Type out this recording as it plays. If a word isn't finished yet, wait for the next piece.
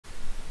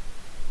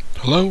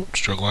Hello, it's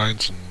Joe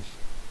Lyons, and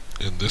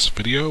in this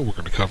video we're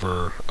going to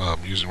cover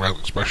using regular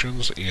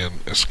expressions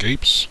and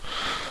escapes,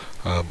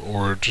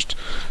 or just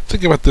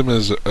think about them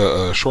as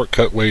a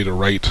shortcut way to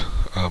write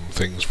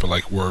things for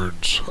like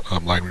words,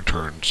 line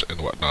returns,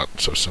 and whatnot,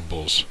 so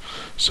symbols.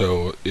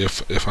 So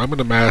if I'm going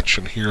to match,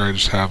 and here I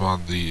just have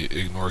on the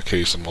ignore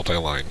case and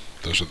multi-line,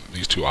 those are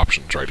these two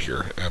options right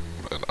here, M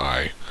and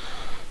I.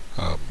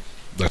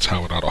 That's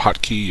how in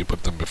AutoHotkey you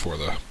put them before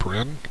the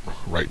paren,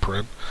 right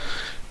paren.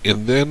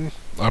 And then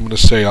I'm going to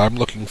say I'm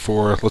looking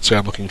for, let's say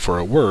I'm looking for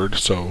a word,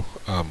 so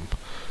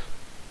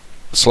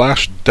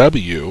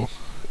 /W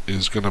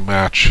is going to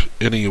match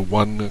any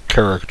one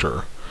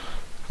character.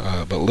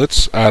 But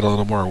let's add a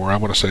little more where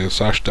I'm going to say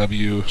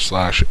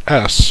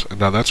 /W/S, and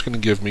now that's going to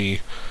give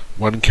me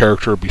one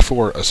character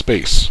before a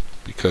space,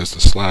 because the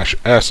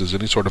 /S is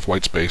any sort of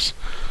white space,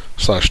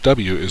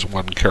 /W is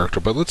one character.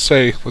 But let's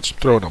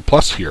throw in a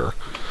plus here.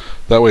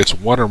 That way it's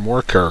one or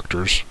more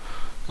characters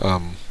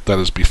that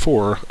is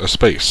before a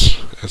space,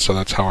 and so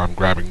that's how I'm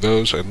grabbing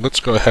those. And let's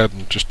go ahead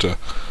and just to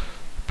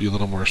be a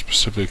little more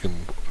specific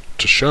and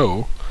to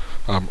show,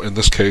 in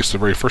this case the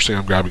very first thing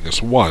I'm grabbing is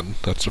 1,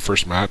 that's the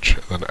first match,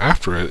 and then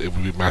after it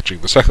would be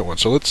matching the second one.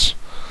 So let's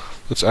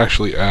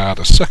actually add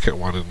a second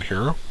one in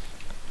here.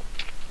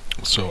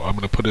 So I'm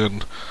going to put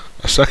in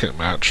a second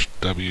match,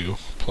 W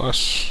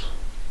plus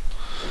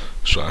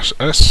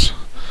 /S,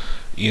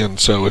 and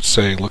so it's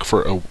saying look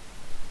for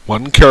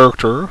one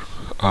character,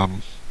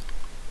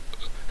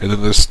 and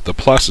then the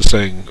plus is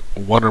saying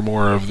one or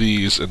more of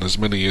these, and as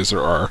many as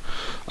there are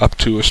up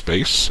to a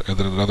space, and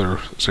then another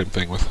same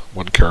thing with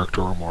one character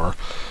or more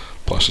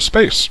plus a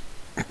space.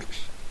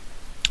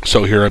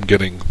 So here I'm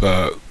getting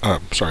the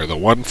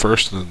one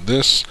first, and then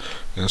this,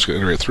 and it's going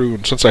to iterate through.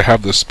 And since I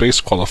have this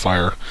space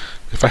qualifier,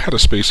 if I had a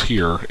space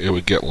here, it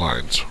would get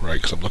lines, right?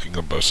 Because I'm looking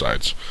on both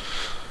sides.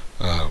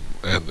 And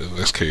in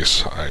this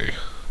case, I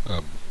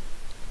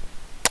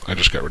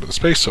just got rid of the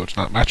space, so it's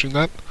not matching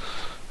that.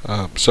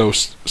 So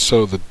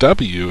the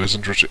W is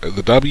interesting.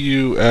 The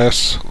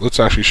WS, let's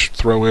actually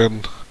throw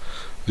in,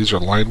 these are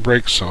line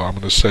breaks, so I'm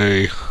going to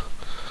say,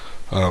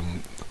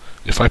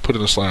 if I put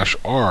in a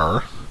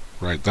 /R,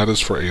 right, that is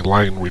for a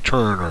line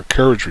return or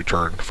carriage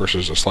return,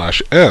 versus a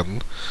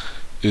 /N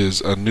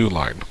is a new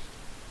line.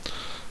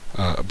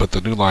 But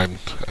the new line,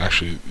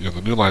 actually,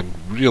 the new line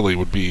really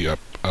would be up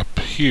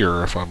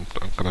here if I'm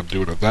going to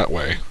do it that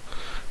way,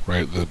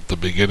 right? The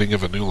beginning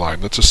of a new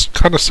line. That's just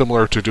kind of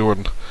similar to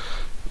doing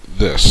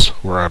this,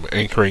 where I'm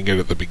anchoring it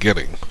at the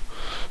beginning.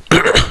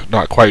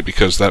 Not quite,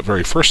 because that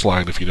very first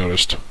line, if you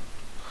noticed,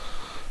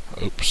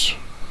 oops.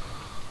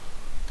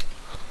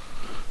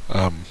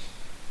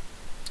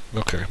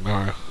 Okay,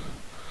 now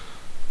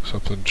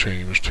something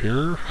changed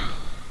here.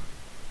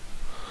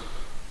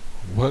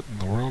 What in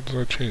the world did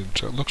I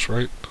change? That looks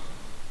right.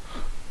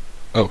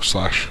 Oh,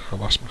 slash. I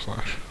lost my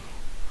slash.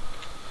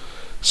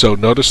 So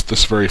notice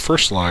this very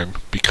first line,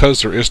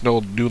 because there is no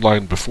new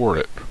line before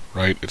it,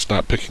 right? It's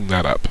not picking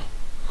that up.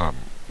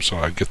 So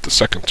I get the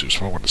second two,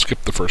 so I want to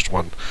skip the first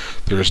one.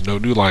 There is no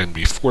new line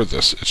before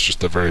this, it's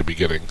just the very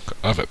beginning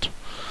of it.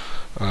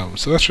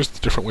 So that's just the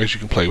different ways you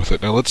can play with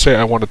it. Now let's say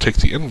I want to take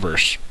the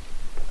inverse.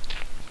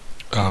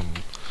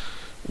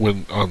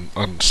 When on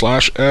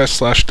 /S/W/S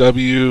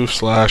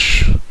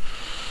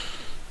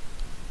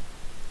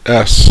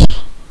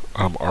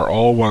are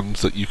all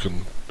ones that you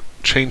can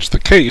change the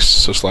case,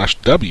 so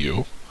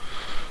 /W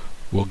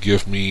will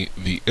give me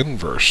the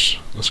inverse.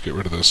 Let's get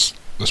rid of this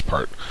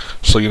part.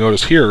 So you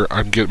notice here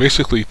I'm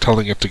basically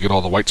telling it to get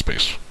all the white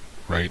space,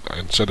 right?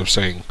 Instead of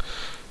saying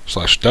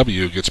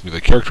 /W gets me the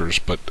characters,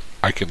 but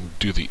I can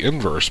do the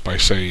inverse by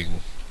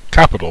saying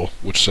capital,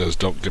 which says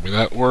don't give me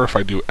that, or if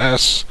I do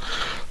S,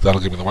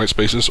 that'll give me the white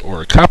spaces,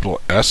 or a capital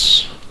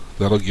S,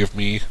 that'll give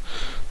me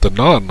the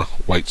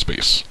non-white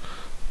space.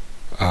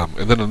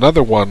 And then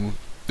another one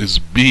is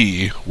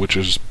B, which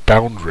is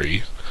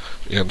boundary.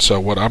 And so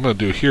what I'm going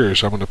to do here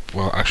is I'm going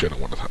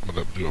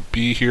to do a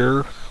B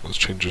here. Let's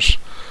change this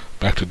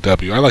back to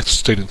W. I like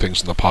stating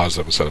things in the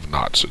positive instead of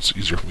not, so it's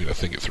easier for me to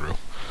think it through.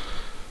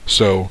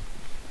 So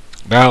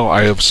now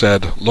I have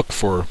said look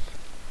for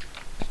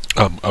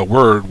a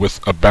word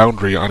with a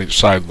boundary on each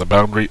side. And the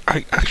boundary,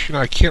 I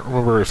can't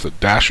remember if the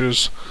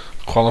dashes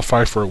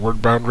qualify for a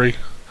word boundary.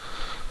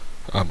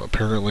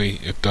 Apparently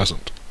it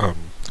doesn't.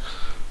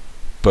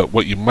 But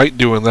what you might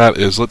do in that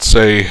is, let's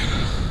say,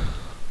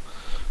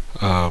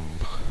 I'm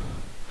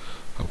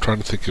trying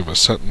to think of a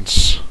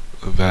sentence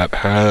that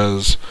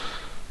has,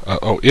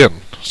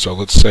 in. So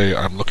let's say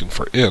I'm looking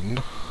for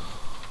in.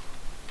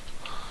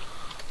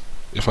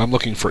 If I'm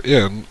looking for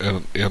in,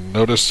 and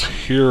notice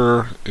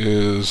here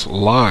is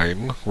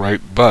line, right?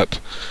 But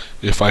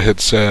if I had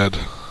said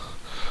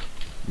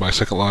my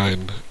second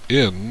line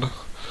in,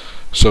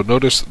 so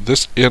notice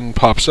this in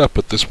pops up,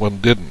 but this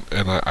one didn't,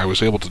 and I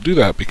was able to do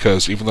that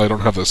because even though I don't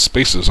have the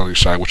spaces on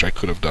each side, which I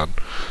could have done,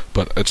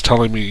 but it's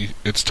telling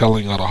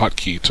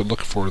AutoHotkey to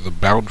look for the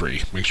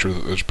boundary, make sure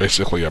that there's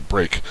basically a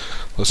break.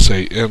 Let's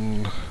say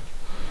in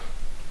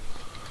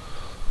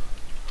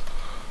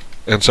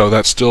And so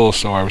that's still,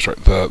 so I was right,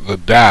 the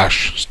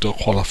dash still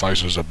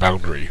qualifies as a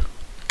boundary,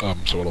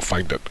 so it'll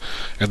find it.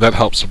 And that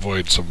helps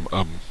avoid some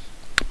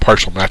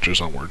partial matches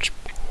on words.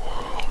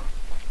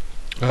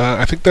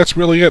 I think that's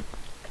really it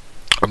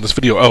on this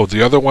video. Oh,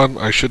 the other one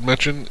I should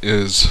mention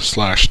is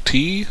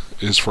 /t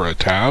is for a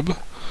tab.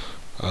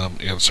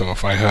 And so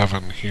if I have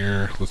in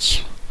here,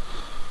 let's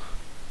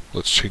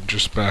change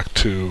this back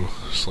to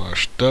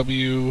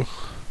 /w,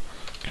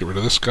 get rid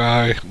of this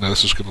guy. Now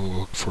this is going to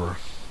look for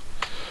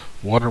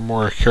one or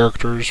more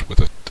characters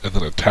with and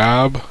then a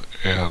tab,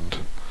 and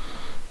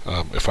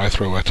if I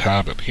throw a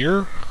tab in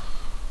here,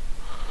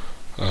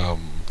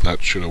 that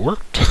should have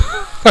worked.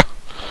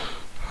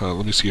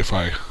 Let me see if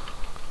I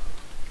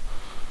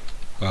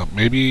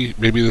maybe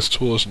this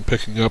tool isn't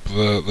picking up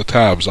the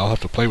tabs. I'll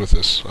have to play with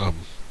this.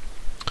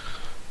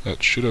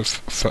 That should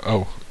have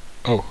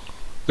oh,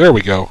 there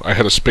we go. I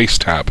had a space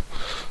tab.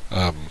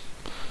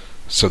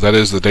 So that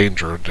is the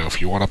danger. Now,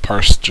 if you want to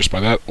parse just by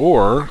that,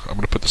 or I'm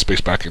going to put the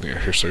space back in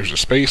here. So there's a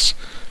space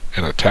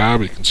and a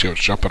tab. You can see how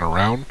it's jumping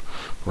around.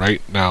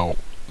 Right now,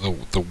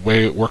 the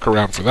way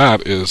workaround for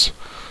that is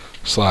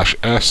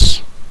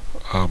 /s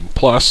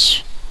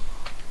plus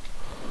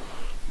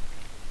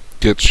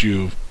gets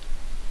you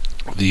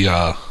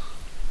the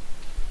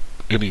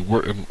any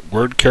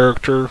word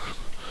character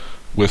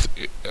with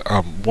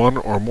one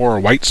or more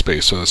white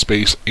space. So the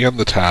space and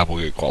the tab will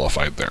get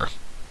qualified there.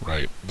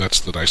 Right,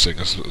 that's the nice thing.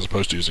 As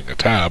opposed to using a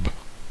tab,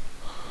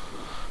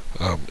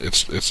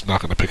 it's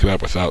not going to pick it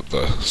up without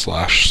the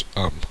 /.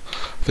 I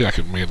think I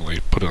can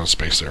manually put in a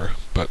space there,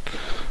 but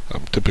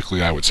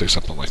typically I would say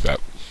something like that.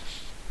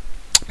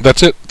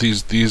 That's it.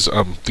 These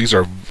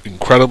are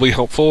incredibly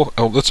helpful.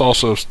 Let's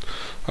also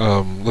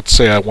let's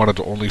say I wanted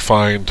to only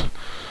find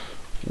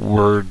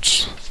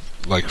words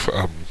like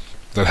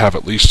that have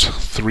at least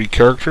 3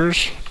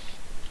 characters.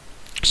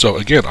 So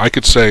again, I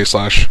could say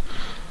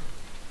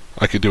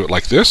I could do it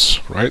like this,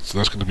 right? So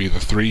that's going to be the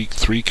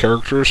three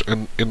characters,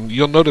 and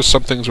you'll notice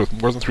some things with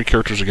more than 3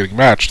 characters are getting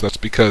matched. That's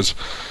because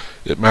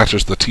it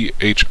matches the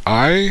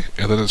THI,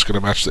 and then it's going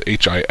to match the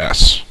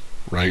HIS,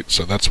 right?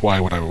 So that's why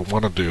what I would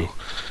want to do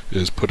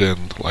is put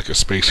in like a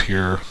space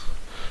here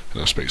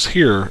and a space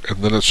here, and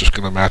then it's just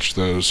going to match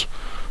those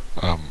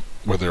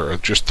where there are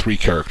just 3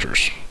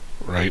 characters,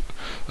 right?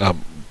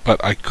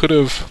 But I could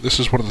have, this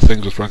is one of the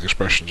things with RegEx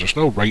expressions, there's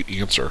no right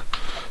answer.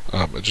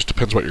 It just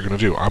depends what you're going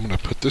to do. I'm going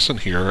to put this in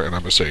here, and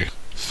I'm going to say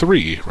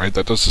 3, right?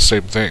 That does the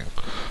same thing.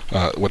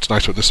 What's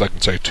nice with this, I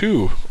can say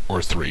 2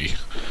 or 3,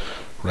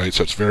 right?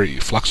 So it's very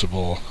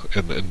flexible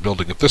in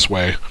building it this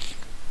way.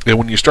 And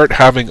when you start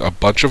having a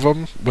bunch of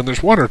them, when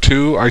there's 1 or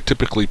 2, I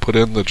typically put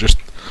in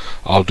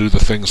I'll do the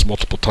things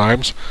multiple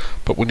times.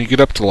 But when you get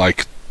up to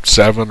like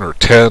 7 or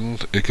 10,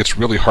 it gets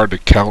really hard to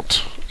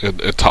count and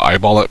to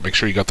eyeball it, make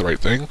sure you got the right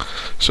thing.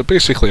 So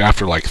basically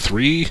after like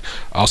 3,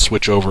 I'll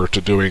switch over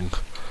to doing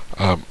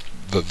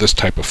this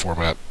type of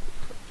format,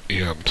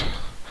 and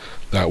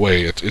that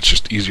way it's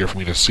just easier for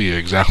me to see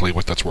exactly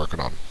what that's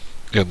working on.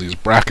 And these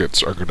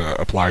brackets are going to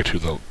apply to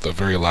the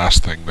very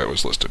last thing that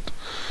was listed.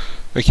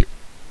 Thank you.